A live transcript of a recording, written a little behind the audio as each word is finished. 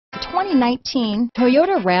2019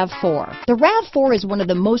 Toyota RAV4. The RAV4 is one of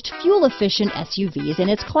the most fuel-efficient SUVs in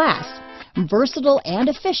its class. Versatile and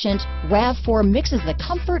efficient, RAV4 mixes the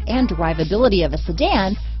comfort and drivability of a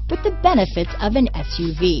sedan with the benefits of an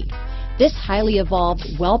SUV. This highly evolved,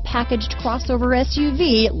 well-packaged crossover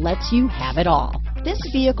SUV lets you have it all. This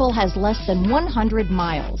vehicle has less than 100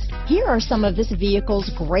 miles. Here are some of this vehicle's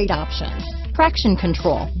great options: traction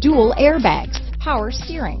control, dual airbags, power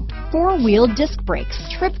steering, four-wheel disc brakes,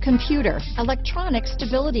 trip computer, electronic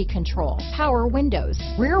stability control, power windows,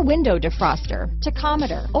 rear window defroster,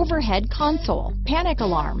 tachometer, overhead console, panic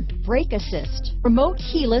alarm, brake assist, remote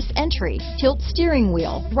keyless entry, tilt steering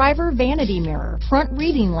wheel, driver vanity mirror, front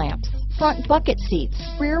reading lamps, front bucket seats,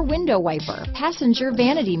 rear window wiper, passenger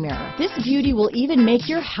vanity mirror. This beauty will even make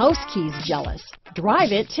your house keys jealous.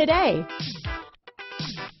 Drive it today.